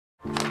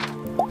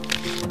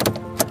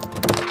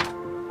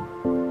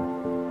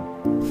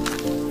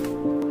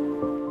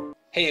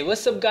Hey,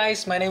 what's up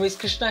guys, my name is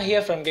Krishna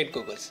here from Get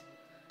Googles,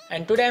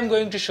 and today I'm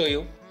going to show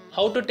you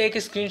how to take a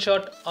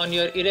screenshot on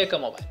your Yureka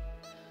Mobile.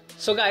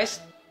 So guys,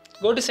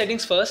 go to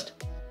settings first,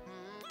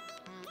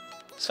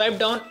 swipe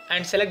down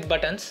and select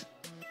buttons.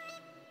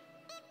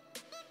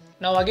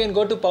 Now again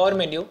go to power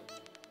menu,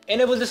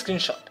 enable the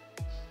screenshot.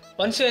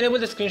 Once you enable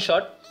the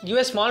screenshot, give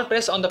a small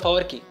press on the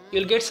power key,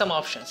 you'll get some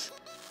options.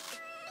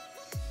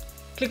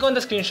 Click on the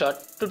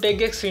screenshot to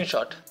take a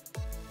screenshot.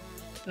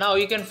 Now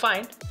you can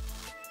find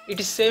it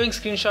is saving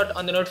screenshot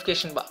on the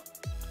notification bar.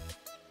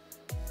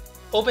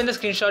 Open the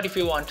screenshot if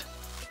you want.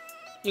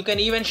 You can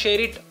even share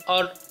it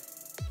or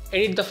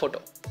edit the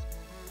photo.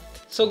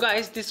 So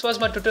guys, this was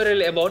my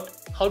tutorial about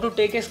how to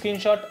take a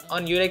screenshot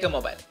on Yureka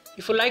Mobile.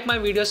 If you like my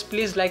videos,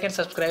 please like and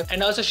subscribe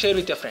and also share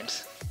with your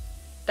friends.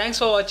 Thanks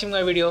for watching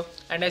my video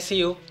and I see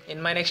you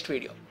in my next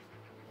video.